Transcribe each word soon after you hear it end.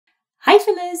Hi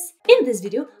fellas! In this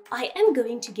video, I am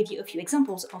going to give you a few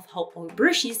examples of how oil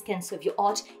brushes can serve your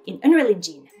art in Unreal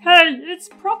Engine. Hey, it's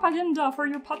propaganda for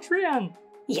your Patreon!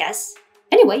 Yes.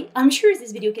 Anyway, I'm sure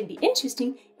this video can be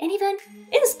interesting and even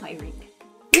inspiring.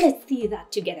 Let's see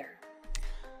that together.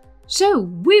 So,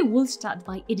 we will start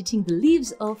by editing the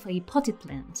leaves of a potted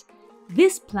plant.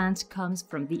 This plant comes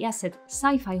from the asset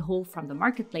Sci-Fi Hole from the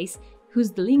marketplace,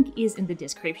 whose link is in the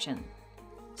description.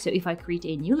 So if I create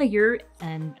a new layer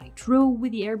and I draw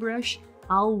with the airbrush,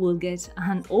 I will get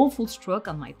an awful stroke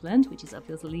on my plant, which is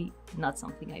obviously not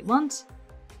something I want.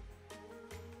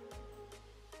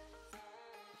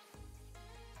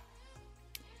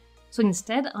 So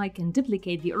instead, I can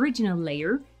duplicate the original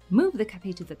layer, move the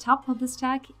copy to the top of the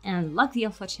stack, and lock the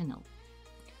alpha channel.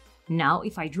 Now,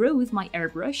 if I draw with my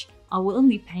airbrush, I will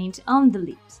only paint on the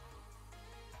leaves.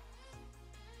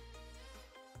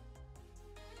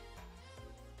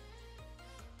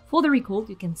 For the record,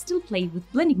 you can still play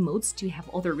with blending modes to have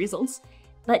other results,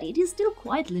 but it is still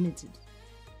quite limited.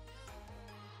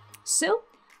 So,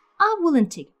 I will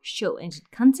untick Show Engine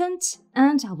Content,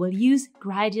 and I will use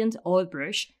Gradient Oil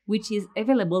Brush, which is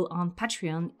available on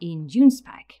Patreon in June's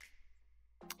pack.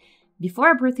 Before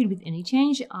I proceed with any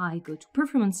change, I go to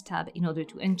Performance tab in order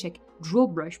to uncheck Draw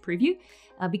Brush Preview,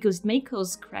 because it may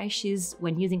cause crashes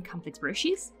when using complex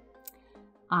brushes.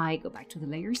 I go back to the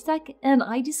layer stack and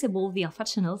I disable the alpha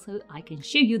channel so I can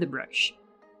show you the brush.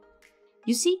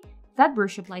 You see, that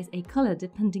brush applies a color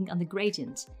depending on the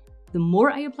gradient. The more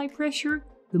I apply pressure,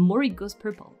 the more it goes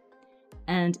purple.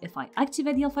 And if I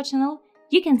activate the alpha channel,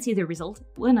 you can see the result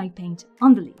when I paint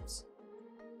on the leaves.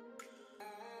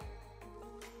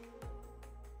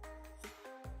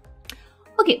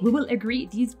 Okay, we will agree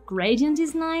this gradient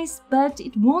is nice, but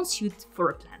it won't suit for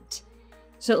a plant.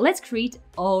 So let's create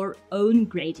our own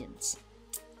gradient.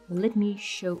 Let me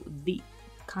show the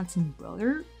content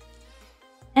browser.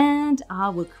 And I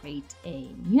will create a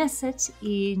new asset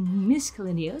in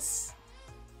miscellaneous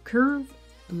curve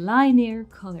linear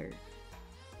color.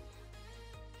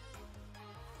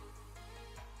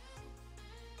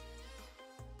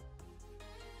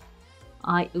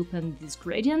 I open this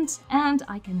gradient and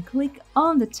I can click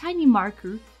on the tiny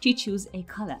marker to choose a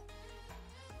color.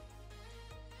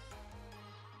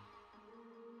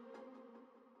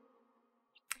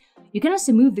 You can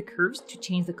also move the curves to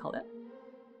change the color.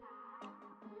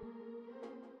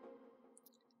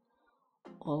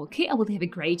 Okay, I will have a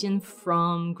gradient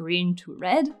from green to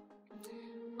red.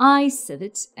 I save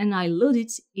it and I load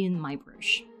it in my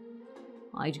brush.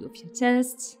 I do a few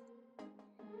tests.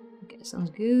 Okay, sounds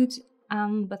good.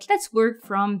 But let's work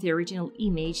from the original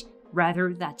image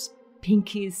rather that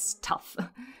pinky stuff.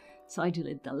 So I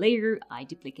delete the layer, I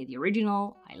duplicate the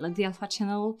original, I lock the alpha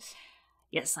channel.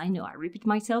 Yes, I know I repeat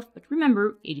myself, but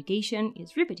remember, education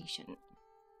is repetition.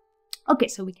 Okay,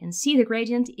 so we can see the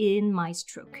gradient in my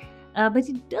stroke, but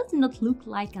it does not look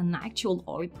like an actual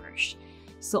oil brush.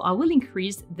 So I will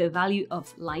increase the value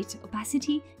of light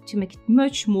opacity to make it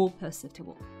much more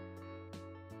perceptible.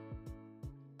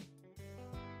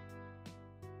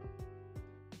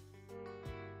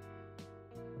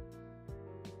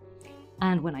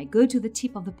 And when I go to the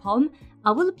tip of the palm,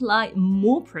 I will apply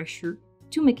more pressure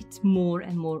to make it more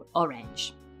and more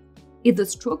orange. If the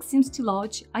stroke seems too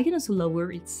large, I can also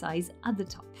lower its size at the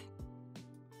top.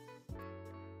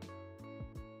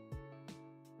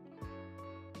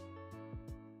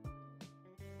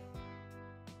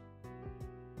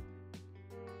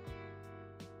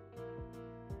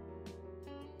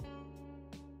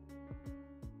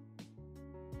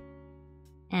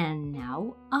 And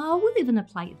now I will even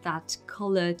apply that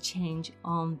color change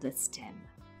on the stem.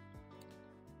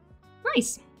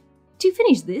 Nice! To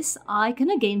finish this, I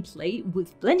can again play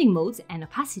with blending modes and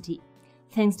opacity.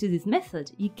 Thanks to this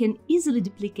method, you can easily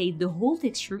duplicate the whole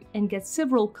texture and get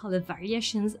several color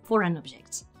variations for an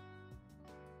object.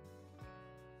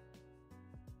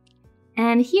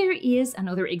 And here is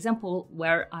another example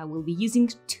where I will be using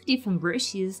two different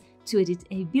brushes to edit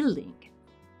a building.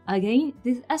 Again,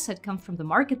 this asset comes from the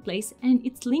marketplace and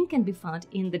its link can be found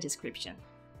in the description.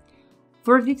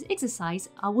 For this exercise,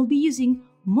 I will be using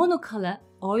monocolor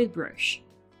oil brush.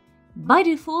 By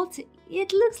default,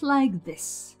 it looks like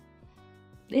this.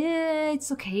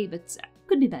 It's okay, but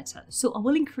could be better. So I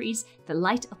will increase the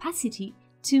light opacity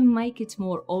to make it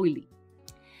more oily.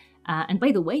 And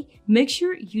by the way, make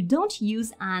sure you don't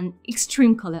use an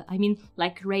extreme color, I mean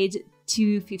like red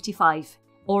 255,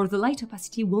 or the light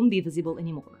opacity won't be visible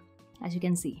anymore, as you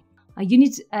can see. You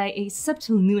need a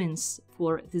subtle nuance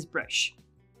for this brush.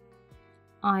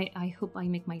 I hope I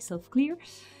make myself clear.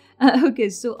 Okay,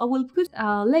 so I will put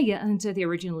a layer under the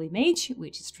original image,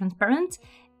 which is transparent,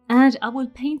 and I will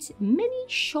paint many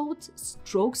short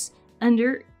strokes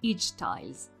under each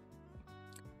tiles.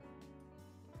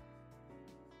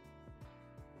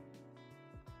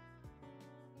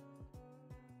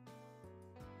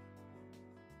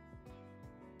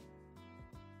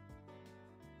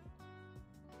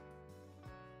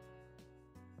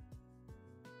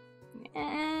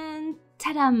 And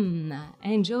ta-dam!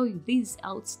 Enjoy these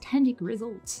outstanding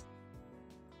results.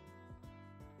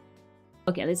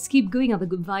 Okay, let's keep going on the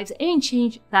good vibes and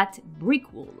change that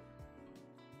brick wall.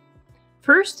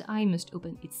 First, I must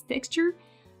open its texture.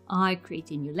 I create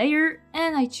a new layer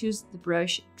and I choose the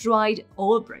brush Dried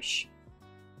Oil Brush.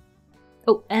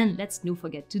 Oh, and let's not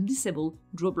forget to disable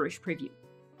Draw Brush Preview.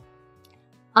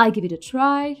 I give it a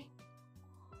try.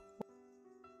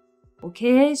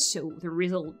 Okay, so the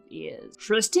result is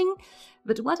interesting,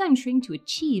 but what I'm trying to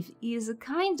achieve is a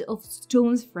kind of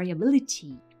stone's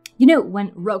friability. You know,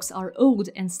 when rocks are old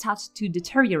and start to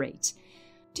deteriorate.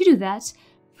 To do that,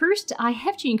 first I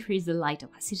have to increase the light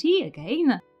opacity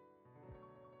again.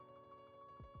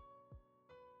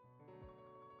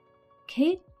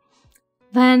 Okay,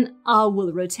 then I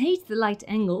will rotate the light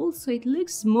angle so it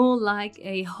looks more like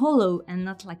a hollow and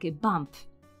not like a bump.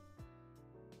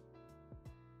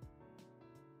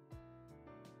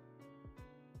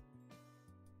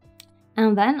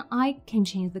 And then I can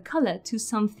change the color to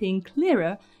something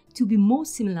clearer to be more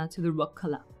similar to the rock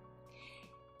color.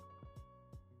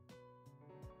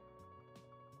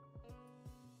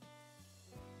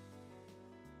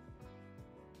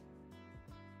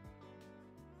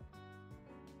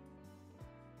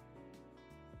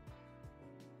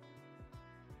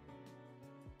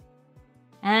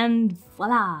 And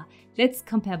voila! Let's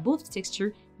compare both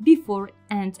texture before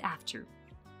and after.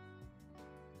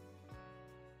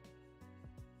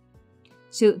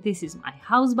 So this is my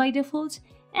house by default,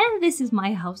 and this is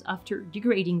my house after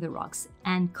degrading the rocks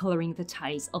and coloring the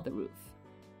tiles of the roof.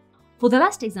 For the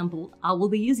last example, I will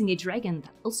be using a dragon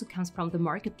that also comes from the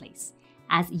marketplace.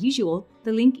 As usual,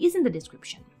 the link is in the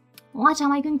description. What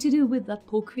am I going to do with that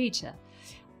poor creature?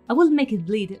 I will make it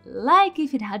bleed like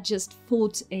if it had just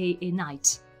fought a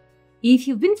knight. If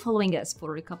you've been following us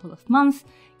for a couple of months,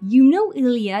 you know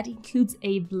ILIAD includes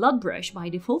a blood brush by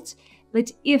default,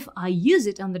 but if I use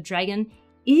it on the dragon,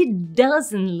 it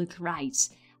doesn't look right.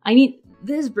 I mean,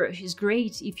 this brush is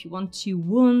great if you want to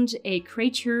wound a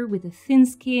creature with a thin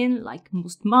skin, like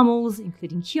most mammals,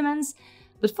 including humans,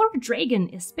 but for a dragon,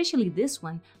 especially this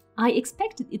one, I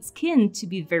expected its skin to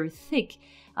be very thick,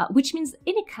 which means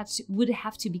any cut would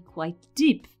have to be quite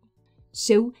deep.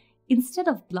 So, instead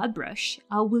of blood brush,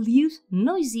 I will use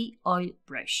noisy oil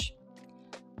brush.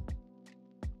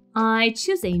 I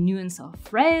choose a nuance of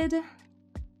red.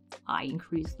 I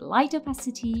increase the light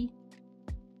opacity.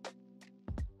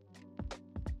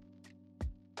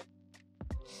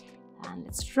 And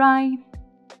let's try.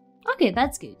 Okay,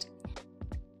 that's good.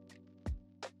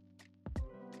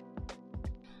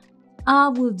 I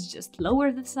will just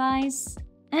lower the size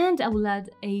and I will add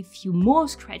a few more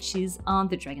scratches on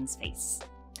the dragon's face.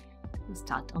 We'll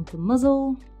start on the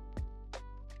muzzle.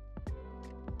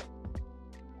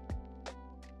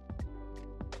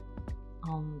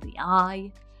 On the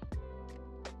eye.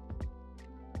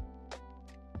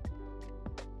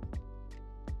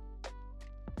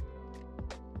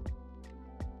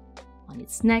 On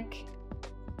its neck.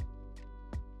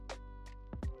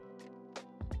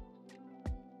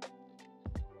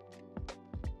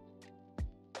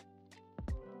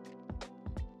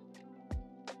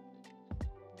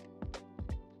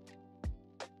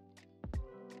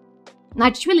 Now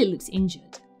it really looks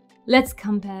injured. Let's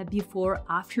compare before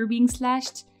after being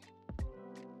slashed.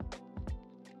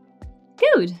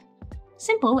 Good!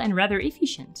 Simple and rather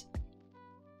efficient.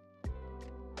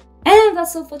 And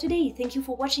that's all for today. Thank you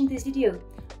for watching this video.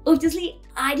 Obviously,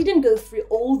 I didn't go through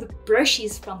all the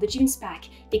brushes from the June's pack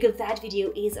because that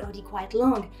video is already quite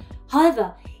long.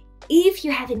 However, if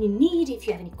you have any need, if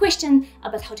you have any question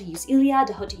about how to use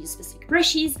ILIAD or how to use specific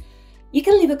brushes, you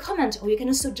can leave a comment or you can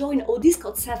also join our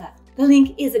Discord server. The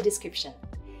link is in the description.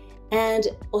 And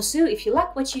also, if you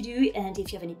like what you do and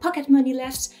if you have any pocket money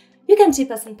left, you can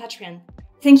tip us on Patreon.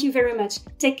 Thank you very much.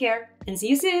 Take care and see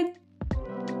you soon.